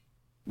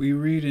We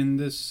read in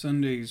this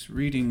Sunday's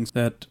readings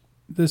that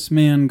this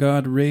man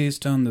God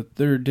raised on the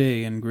third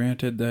day and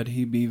granted that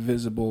he be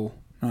visible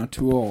not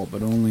to all,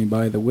 but only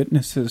by the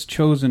witnesses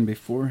chosen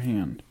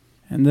beforehand.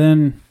 And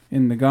then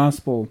in the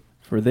Gospel,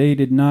 for they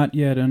did not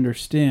yet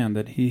understand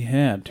that he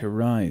had to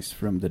rise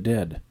from the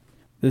dead.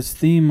 This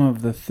theme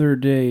of the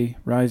third day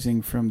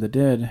rising from the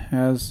dead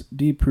has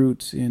deep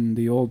roots in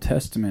the Old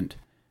Testament.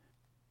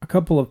 A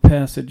couple of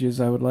passages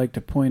I would like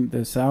to point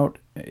this out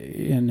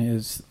in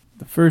is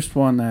the first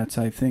one that's,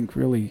 I think,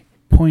 really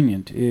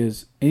poignant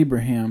is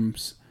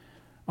Abraham's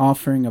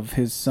offering of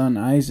his son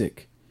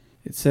Isaac.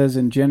 It says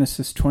in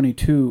Genesis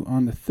 22,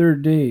 on the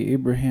third day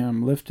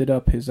Abraham lifted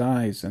up his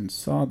eyes and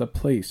saw the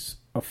place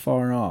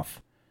afar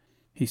off.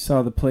 He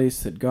saw the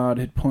place that God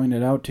had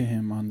pointed out to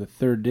him on the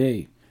third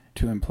day,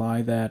 to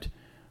imply that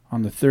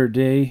on the third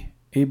day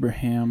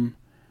Abraham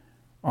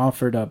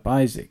offered up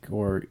Isaac,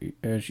 or,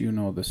 as you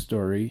know the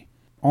story,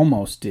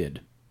 almost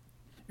did.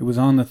 It was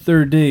on the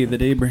third day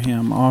that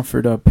Abraham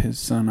offered up his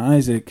son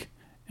Isaac,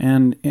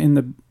 and in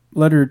the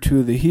letter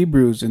to the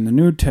Hebrews in the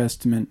New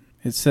Testament,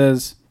 it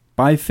says,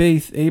 by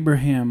faith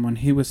Abraham, when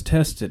he was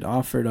tested,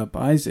 offered up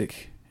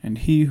Isaac, and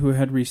he who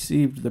had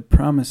received the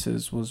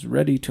promises was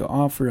ready to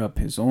offer up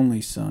his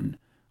only son,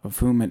 of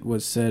whom it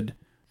was said,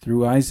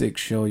 through Isaac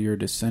shall your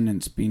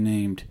descendants be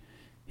named.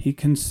 He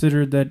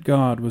considered that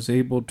God was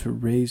able to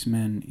raise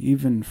men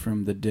even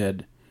from the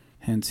dead.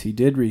 Hence he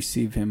did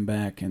receive him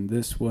back, and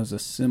this was a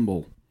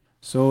symbol.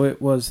 So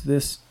it was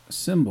this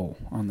symbol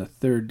on the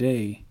third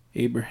day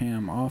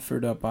Abraham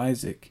offered up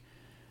Isaac,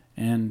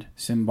 and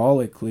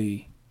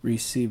symbolically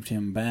received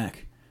him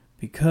back,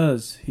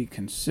 because he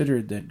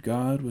considered that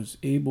God was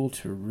able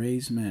to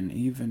raise men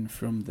even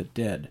from the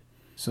dead.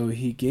 So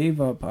he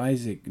gave up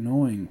Isaac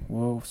knowing,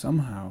 well,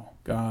 somehow,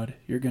 God,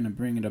 you're going to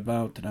bring it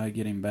about that I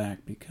get him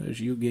back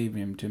because you gave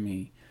him to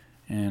me,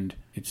 and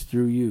it's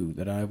through you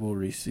that I will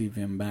receive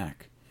him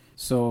back.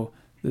 So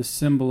this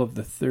symbol of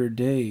the third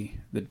day,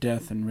 the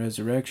death and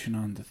resurrection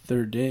on the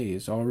third day,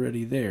 is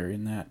already there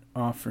in that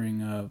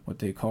offering of what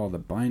they call the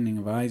binding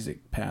of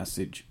Isaac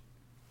passage.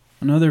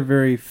 Another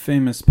very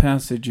famous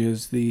passage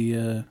is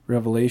the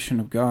revelation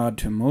of God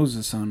to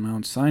Moses on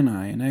Mount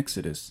Sinai in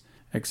Exodus.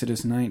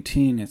 Exodus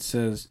 19, it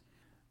says,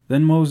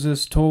 Then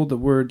Moses told the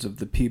words of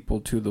the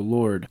people to the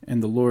Lord,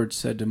 and the Lord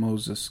said to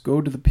Moses, Go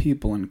to the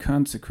people and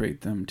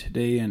consecrate them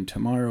today and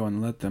tomorrow,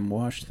 and let them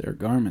wash their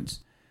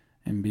garments,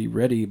 and be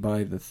ready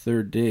by the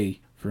third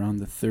day. For on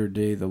the third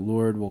day the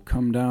Lord will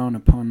come down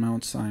upon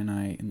Mount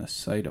Sinai in the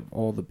sight of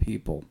all the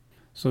people.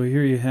 So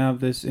here you have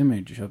this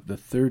image of the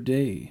third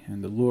day,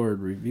 and the Lord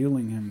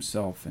revealing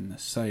himself in the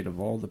sight of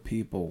all the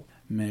people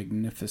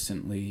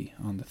magnificently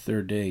on the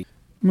third day.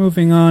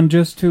 Moving on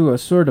just to a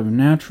sort of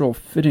natural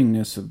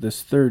fittingness of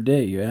this third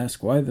day. You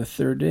ask, why the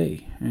third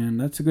day? And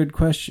that's a good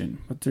question,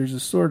 but there's a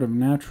sort of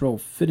natural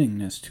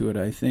fittingness to it,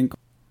 I think.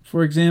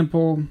 For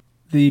example,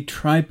 the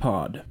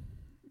tripod.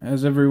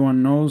 As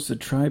everyone knows, the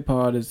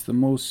tripod is the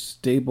most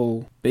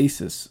stable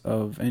basis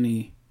of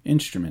any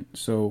instrument.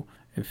 So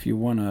if you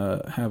want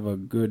to have a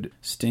good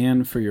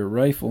stand for your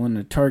rifle in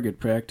a target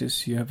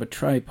practice, you have a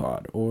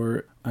tripod,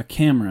 or a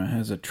camera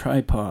has a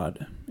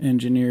tripod.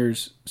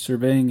 Engineers,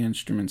 surveying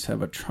instruments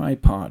have a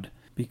tripod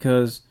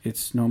because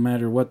it's no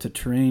matter what the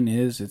terrain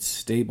is, it's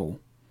stable.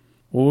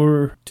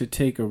 Or, to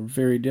take a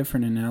very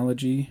different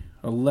analogy,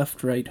 a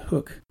left-right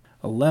hook.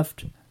 A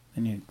left,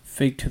 then you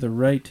fake to the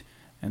right,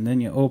 and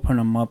then you open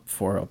them up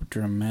for a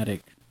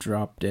dramatic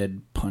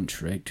drop-dead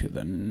punch right to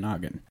the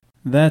noggin.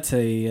 That's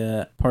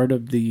a part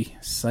of the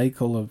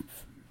cycle of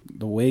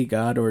the way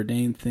God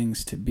ordained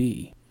things to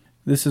be.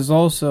 This is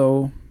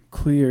also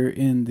clear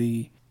in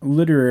the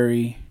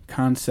literary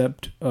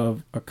concept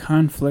of a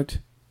conflict,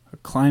 a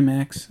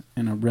climax,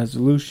 and a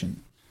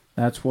resolution.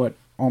 That's what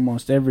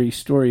almost every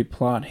story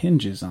plot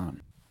hinges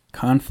on.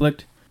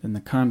 Conflict, then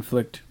the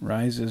conflict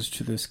rises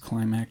to this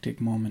climactic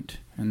moment,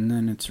 and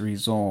then it's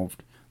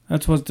resolved.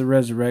 That's what the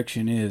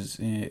resurrection is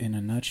in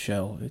a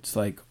nutshell. It's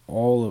like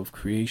all of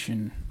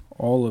creation,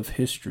 all of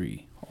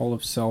history, all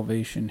of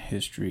salvation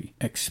history,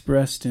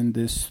 expressed in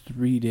this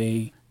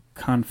 3-day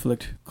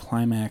conflict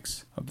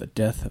climax of the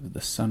death of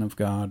the Son of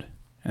God,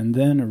 and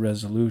then a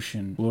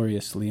resolution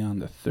gloriously on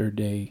the third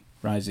day,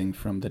 rising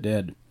from the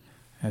dead.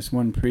 As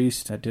one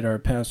priest that did our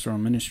pastoral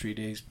ministry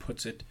days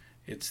puts it,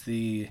 it's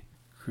the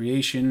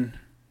creation,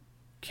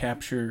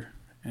 capture,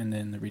 and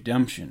then the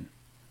redemption.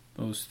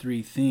 Those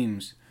three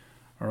themes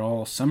are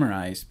all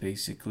summarized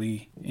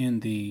basically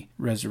in the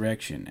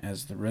resurrection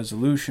as the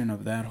resolution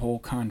of that whole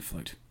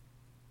conflict.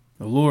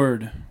 The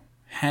Lord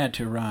had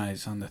to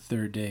rise on the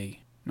third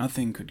day.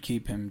 Nothing could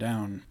keep him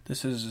down.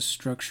 This is the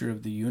structure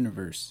of the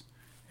universe.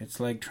 It's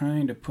like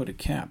trying to put a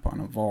cap on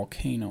a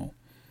volcano.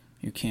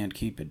 You can't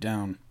keep it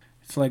down.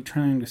 It's like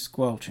trying to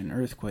squelch an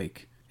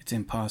earthquake. It's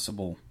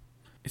impossible.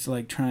 It's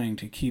like trying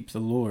to keep the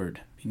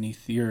Lord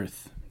beneath the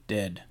earth,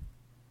 dead.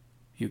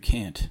 You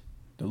can't.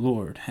 The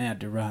Lord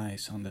had to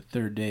rise on the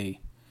third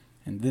day,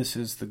 and this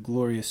is the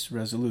glorious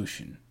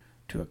resolution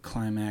to a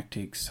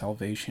climactic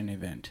salvation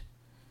event.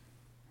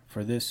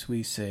 For this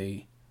we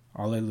say,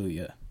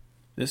 Alleluia.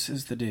 This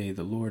is the day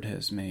the Lord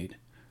has made.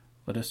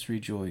 Let us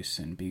rejoice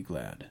and be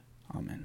glad. Amen.